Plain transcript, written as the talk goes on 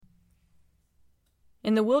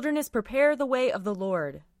In the wilderness prepare the way of the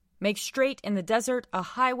Lord. Make straight in the desert a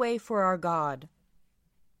highway for our God.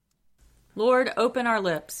 Lord, open our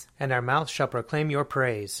lips, and our mouth shall proclaim your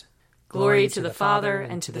praise. Glory to the Father,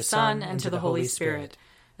 and to the Son, and to the Holy Spirit,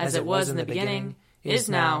 as it was in the beginning, is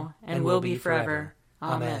now, and will be forever.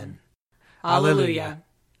 Amen. Alleluia.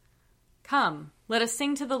 Come, let us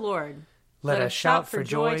sing to the Lord. Let us shout for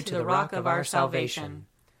joy to the rock of our salvation.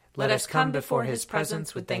 Let us come before his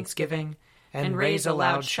presence with thanksgiving, and raise a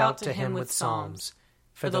loud shout to him with psalms.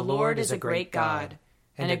 For the Lord is a great God,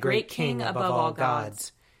 and a great King above all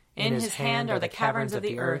gods. In his hand are the caverns of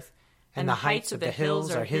the earth, and the heights of the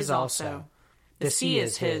hills are his also. The sea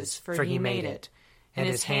is his, for he made it, and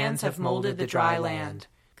his hands have molded the dry land.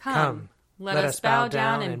 Come, let us bow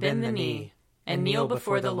down and bend the knee, and kneel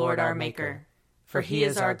before the Lord our Maker. For he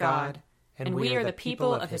is our God, and we are the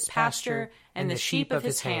people of his pasture and the sheep of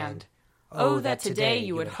his hand. Oh, that today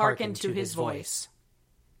you would hearken to his voice.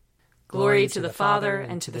 Glory to the Father,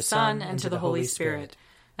 and to the Son, and to the Holy Spirit,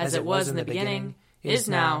 as it was in the beginning, is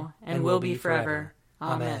now, and will be forever.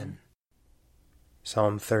 Amen.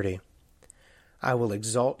 Psalm 30. I will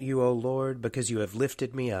exalt you, O Lord, because you have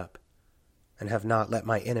lifted me up, and have not let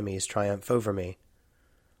my enemies triumph over me.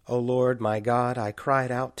 O Lord, my God, I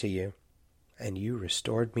cried out to you, and you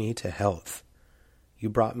restored me to health. You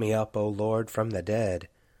brought me up, O Lord, from the dead.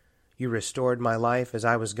 You restored my life as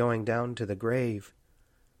I was going down to the grave.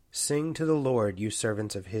 Sing to the Lord, you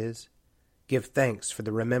servants of his. Give thanks for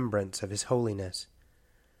the remembrance of his holiness.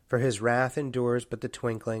 For his wrath endures but the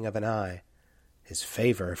twinkling of an eye, his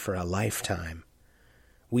favor for a lifetime.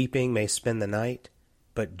 Weeping may spend the night,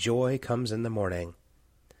 but joy comes in the morning.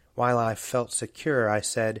 While I felt secure, I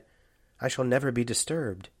said, I shall never be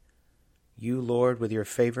disturbed. You, Lord, with your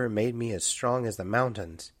favor made me as strong as the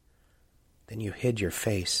mountains. Then you hid your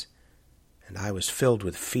face, and I was filled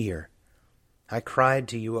with fear. I cried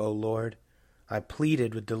to you, O Lord. I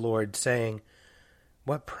pleaded with the Lord, saying,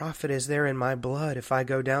 What profit is there in my blood if I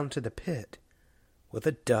go down to the pit? Will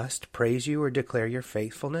the dust praise you or declare your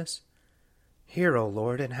faithfulness? Hear, O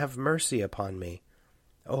Lord, and have mercy upon me.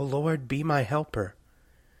 O Lord, be my helper.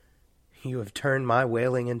 You have turned my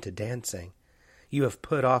wailing into dancing. You have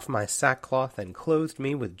put off my sackcloth and clothed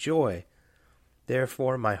me with joy.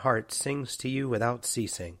 Therefore my heart sings to you without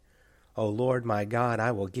ceasing. O Lord my God,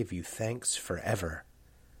 I will give you thanks forever.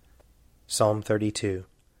 Psalm 32.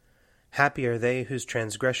 Happy are they whose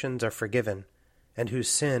transgressions are forgiven, and whose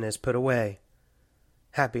sin is put away.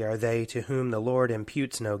 Happy are they to whom the Lord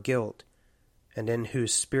imputes no guilt, and in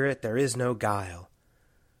whose spirit there is no guile.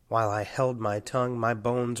 While I held my tongue, my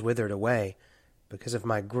bones withered away, because of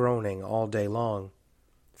my groaning all day long.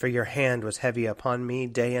 For your hand was heavy upon me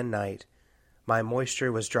day and night. My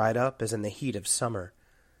moisture was dried up as in the heat of summer.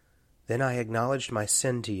 Then I acknowledged my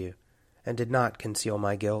sin to you, and did not conceal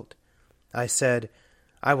my guilt. I said,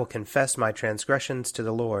 I will confess my transgressions to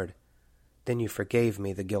the Lord. Then you forgave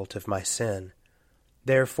me the guilt of my sin.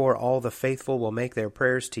 Therefore all the faithful will make their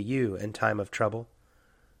prayers to you in time of trouble.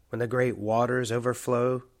 When the great waters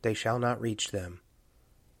overflow, they shall not reach them.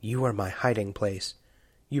 You are my hiding place.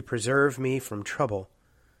 You preserve me from trouble.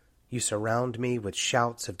 You surround me with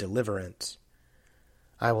shouts of deliverance.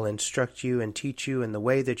 I will instruct you and teach you in the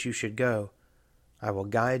way that you should go. I will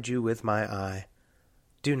guide you with my eye.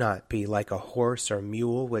 Do not be like a horse or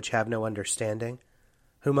mule which have no understanding,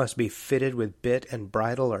 who must be fitted with bit and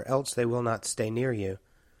bridle, or else they will not stay near you.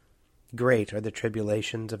 Great are the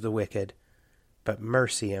tribulations of the wicked, but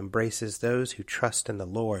mercy embraces those who trust in the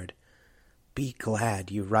Lord. Be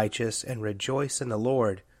glad, you righteous, and rejoice in the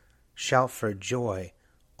Lord. Shout for joy,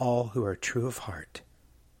 all who are true of heart.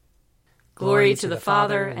 Glory to the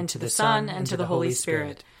Father, and to the Son, and to the Holy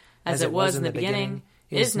Spirit, as it was in the beginning,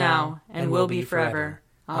 is now, and will be forever.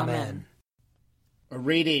 Amen. A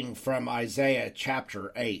reading from Isaiah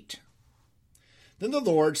chapter 8. Then the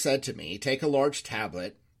Lord said to me, Take a large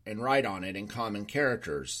tablet, and write on it in common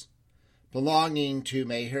characters, belonging to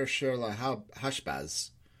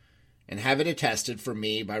Maher-shalal-Hash-Baz, and have it attested for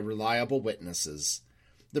me by reliable witnesses,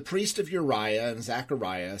 the priest of Uriah and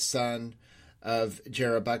Zechariah, son of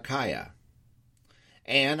Jerebekiah.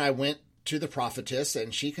 And I went to the prophetess,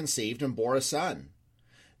 and she conceived and bore a son.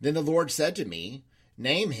 Then the Lord said to me,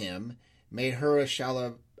 Name him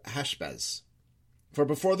Maher-shalal-Hash-Baz. For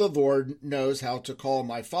before the Lord knows how to call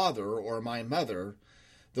my father or my mother,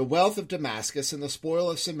 the wealth of Damascus and the spoil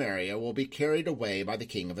of Samaria will be carried away by the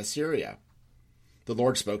king of Assyria. The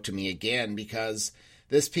Lord spoke to me again, because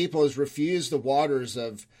this people has refused the waters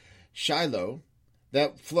of Shiloh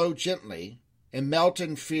that flow gently, and melt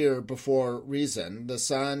in fear before Rezin, the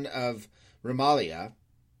son of Remaliah,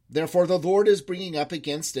 Therefore the Lord is bringing up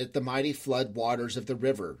against it the mighty flood waters of the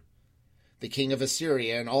river, the king of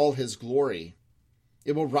Assyria and all his glory.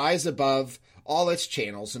 It will rise above all its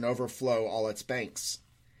channels and overflow all its banks.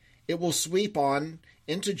 It will sweep on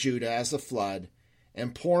into Judah as a flood,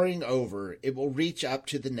 and pouring over, it will reach up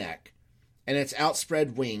to the neck, and its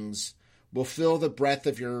outspread wings will fill the breadth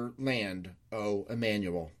of your land, O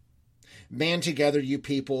Emmanuel. Band together, you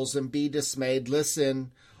peoples, and be dismayed.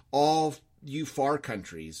 Listen, all you far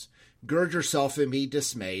countries. Gird yourself and be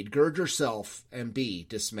dismayed. Gird yourself and be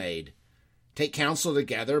dismayed. Take counsel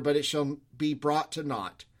together, but it shall be brought to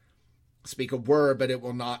naught. Speak a word, but it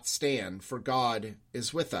will not stand, for God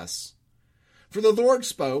is with us. For the Lord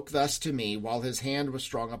spoke thus to me while his hand was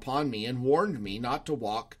strong upon me, and warned me not to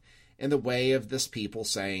walk in the way of this people,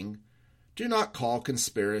 saying, Do not call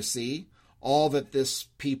conspiracy all that this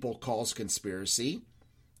people calls conspiracy,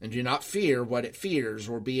 and do not fear what it fears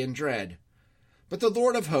or be in dread. But the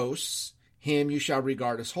Lord of hosts, him you shall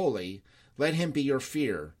regard as holy, let him be your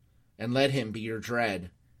fear, and let him be your dread.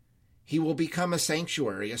 He will become a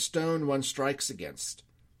sanctuary, a stone one strikes against.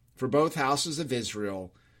 For both houses of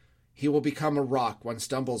Israel, he will become a rock one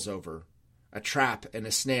stumbles over, a trap and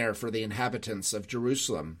a snare for the inhabitants of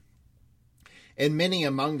Jerusalem. And many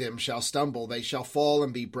among them shall stumble, they shall fall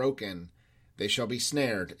and be broken, they shall be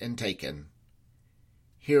snared and taken.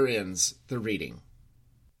 Here ends the reading.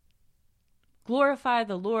 Glorify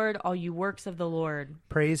the Lord, all you works of the Lord.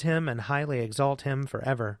 Praise him and highly exalt him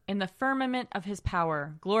forever. In the firmament of his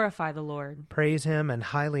power, glorify the Lord. Praise him and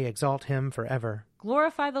highly exalt him forever.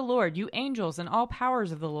 Glorify the Lord, you angels and all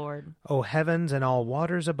powers of the Lord. O heavens and all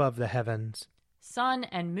waters above the heavens. Sun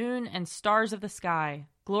and moon and stars of the sky,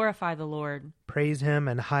 glorify the Lord. Praise him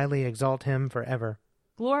and highly exalt him forever.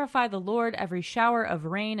 Glorify the Lord, every shower of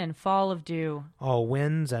rain and fall of dew. All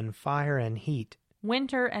winds and fire and heat.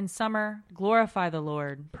 Winter and summer, glorify the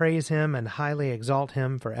Lord. Praise him and highly exalt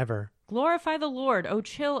him forever. Glorify the Lord, O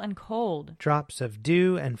chill and cold. Drops of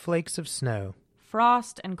dew and flakes of snow.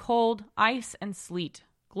 Frost and cold, ice and sleet,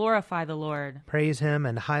 glorify the Lord. Praise him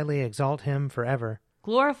and highly exalt him forever.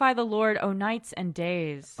 Glorify the Lord, O nights and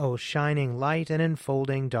days. O shining light and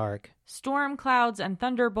enfolding dark. Storm clouds and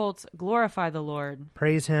thunderbolts, glorify the Lord.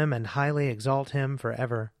 Praise him and highly exalt him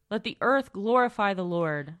forever. Let the earth glorify the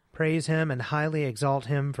Lord. Praise him and highly exalt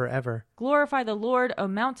him forever. Glorify the Lord, O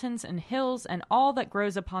mountains and hills, and all that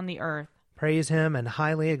grows upon the earth. Praise him and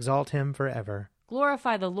highly exalt him forever.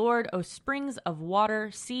 Glorify the Lord, O springs of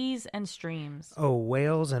water, seas and streams. O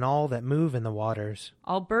whales and all that move in the waters.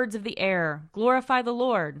 All birds of the air, glorify the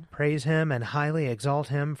Lord. Praise him and highly exalt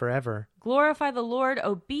him forever. Glorify the Lord,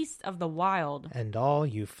 O beasts of the wild. And all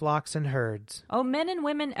you flocks and herds. O men and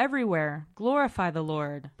women everywhere, glorify the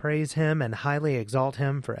Lord. Praise him and highly exalt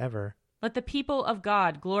him forever. Let the people of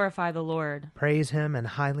God glorify the Lord. Praise him and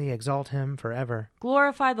highly exalt him forever.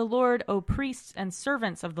 Glorify the Lord, O priests and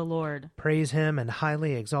servants of the Lord. Praise him and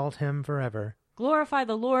highly exalt him forever. Glorify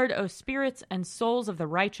the Lord, O spirits and souls of the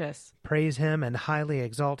righteous. Praise him and highly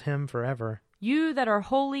exalt him forever. You that are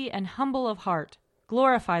holy and humble of heart,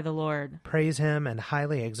 glorify the Lord. Praise him and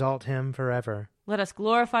highly exalt him forever. Let us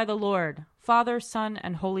glorify the Lord, Father, Son,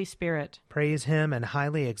 and Holy Spirit. Praise him and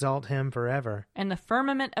highly exalt him forever. In the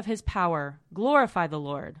firmament of his power, glorify the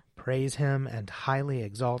Lord. Praise him and highly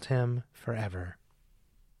exalt him forever.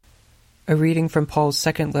 A reading from Paul's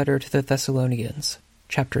second letter to the Thessalonians,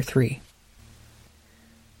 chapter 3.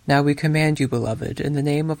 Now we command you, beloved, in the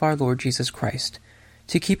name of our Lord Jesus Christ,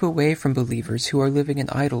 to keep away from believers who are living in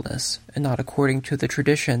idleness and not according to the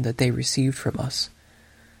tradition that they received from us.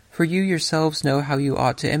 For you yourselves know how you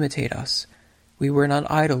ought to imitate us. We were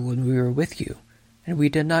not idle when we were with you, and we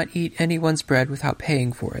did not eat anyone's bread without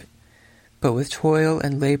paying for it. But with toil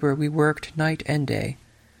and labor we worked night and day,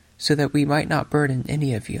 so that we might not burden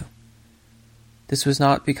any of you. This was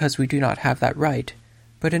not because we do not have that right,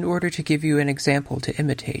 but in order to give you an example to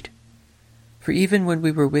imitate. For even when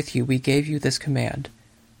we were with you we gave you this command: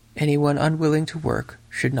 anyone unwilling to work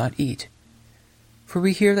should not eat. For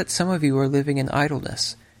we hear that some of you are living in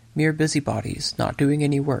idleness, mere busybodies, not doing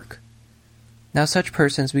any work. Now such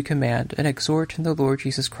persons we command and exhort in the Lord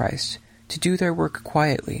Jesus Christ to do their work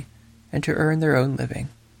quietly and to earn their own living.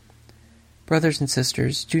 Brothers and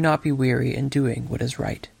sisters, do not be weary in doing what is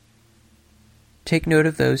right. Take note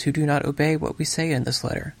of those who do not obey what we say in this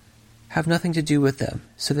letter. Have nothing to do with them,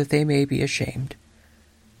 so that they may be ashamed.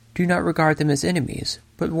 Do not regard them as enemies,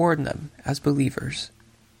 but warn them as believers.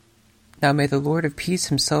 Now may the Lord of peace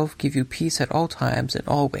himself give you peace at all times and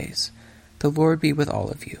always. The Lord be with all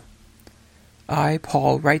of you. I,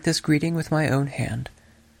 Paul, write this greeting with my own hand.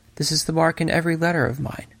 This is the mark in every letter of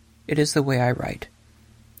mine. It is the way I write.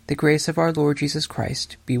 The grace of our Lord Jesus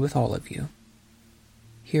Christ be with all of you.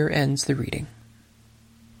 Here ends the reading.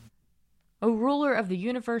 O ruler of the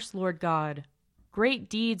universe, Lord God, great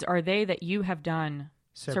deeds are they that you have done,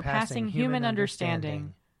 surpassing human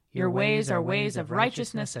understanding. Your ways are ways of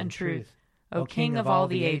righteousness and truth, O King of all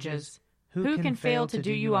the ages. Who can fail to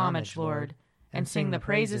do you homage, Lord, and sing the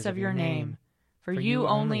praises of your name? For you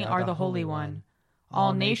only are the Holy One.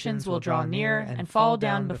 All nations will draw near and fall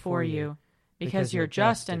down before you, because your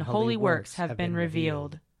just and holy works have been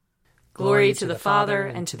revealed. Glory to the Father,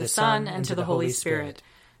 and to the Son, and to the Holy Spirit,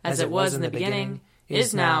 as it was in the beginning,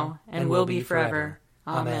 is now, and will be forever.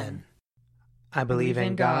 Amen. I believe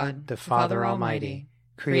in God, the Father Almighty,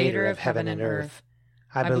 creator of heaven and earth.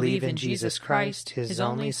 I believe in Jesus Christ, his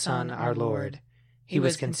only Son, our Lord. He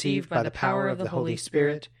was conceived by the power of the Holy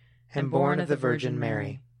Spirit and born of the Virgin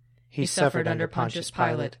Mary. He suffered under Pontius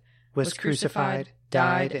Pilate, was crucified,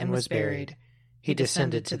 died, and was buried. He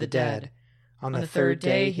descended to the dead. On the third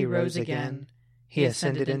day he rose again. He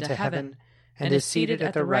ascended into heaven and is seated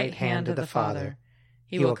at the right hand of the Father.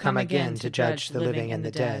 He will come again to judge the living and the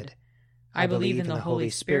dead. I believe in the Holy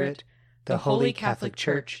Spirit, the Holy Catholic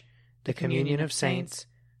Church, the communion of saints,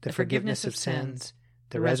 the forgiveness of sins,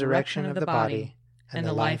 the resurrection of the body, and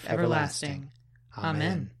the life everlasting.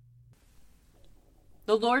 Amen.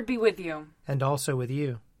 The Lord be with you. And also with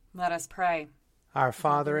you. Let us pray. Our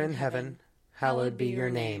Father in heaven, hallowed be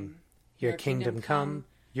your name. Your kingdom come,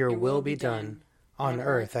 your will be done, on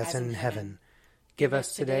earth as in heaven. Give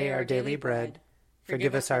us today our daily bread.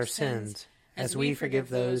 Forgive us our sins, as we forgive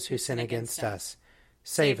those who sin against us.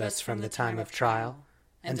 Save us from the time of trial,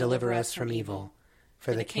 and deliver us from evil.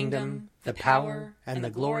 For the kingdom, the power, and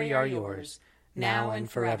the glory are yours, now and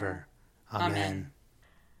forever. Amen.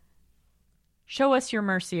 Show us your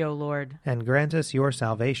mercy, O Lord. And grant us your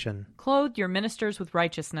salvation. Clothe your ministers with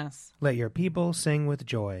righteousness. Let your people sing with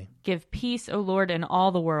joy. Give peace, O Lord, in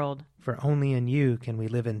all the world. For only in you can we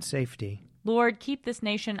live in safety. Lord, keep this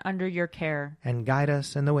nation under your care. And guide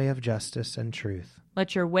us in the way of justice and truth.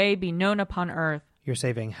 Let your way be known upon earth. Your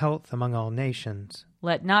saving health among all nations.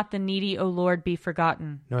 Let not the needy, O Lord, be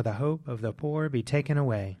forgotten. Nor the hope of the poor be taken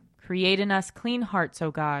away. Create in us clean hearts, O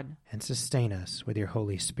God. And sustain us with your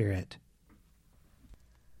Holy Spirit.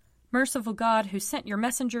 Merciful God, who sent your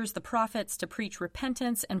messengers, the prophets, to preach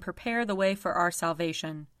repentance and prepare the way for our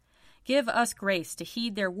salvation, give us grace to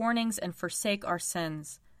heed their warnings and forsake our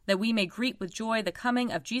sins, that we may greet with joy the coming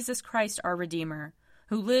of Jesus Christ our Redeemer,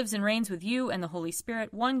 who lives and reigns with you and the Holy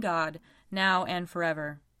Spirit, one God, now and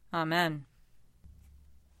forever. Amen.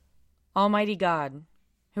 Almighty God,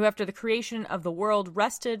 who after the creation of the world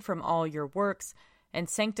rested from all your works and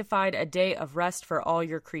sanctified a day of rest for all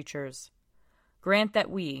your creatures, grant that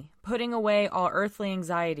we, putting away all earthly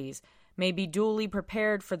anxieties, may be duly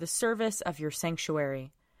prepared for the service of your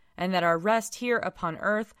sanctuary, and that our rest here upon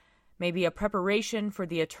earth may be a preparation for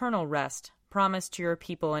the eternal rest promised to your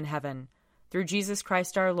people in heaven, through Jesus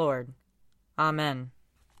Christ our Lord. Amen.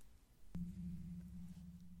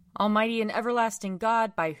 Almighty and everlasting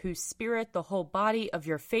God, by whose Spirit the whole body of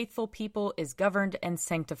your faithful people is governed and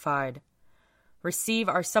sanctified, receive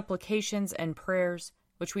our supplications and prayers,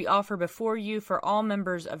 which we offer before you for all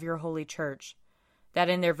members of your holy church, that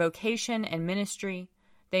in their vocation and ministry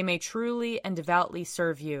they may truly and devoutly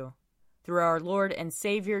serve you, through our Lord and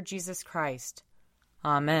Savior Jesus Christ.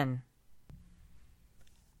 Amen.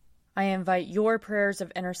 I invite your prayers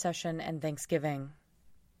of intercession and thanksgiving.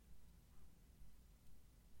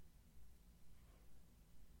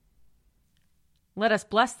 Let us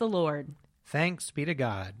bless the Lord. Thanks be to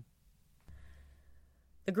God.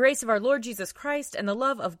 The grace of our Lord Jesus Christ, and the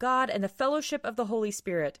love of God, and the fellowship of the Holy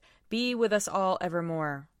Spirit be with us all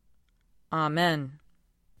evermore. Amen.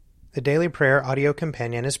 The Daily Prayer audio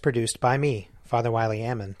companion is produced by me, Father Wiley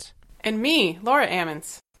Ammons. And me, Laura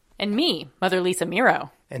Ammons. And me, Mother Lisa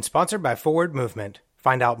Miro. And sponsored by Forward Movement.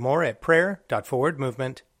 Find out more at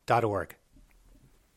prayer.forwardmovement.org.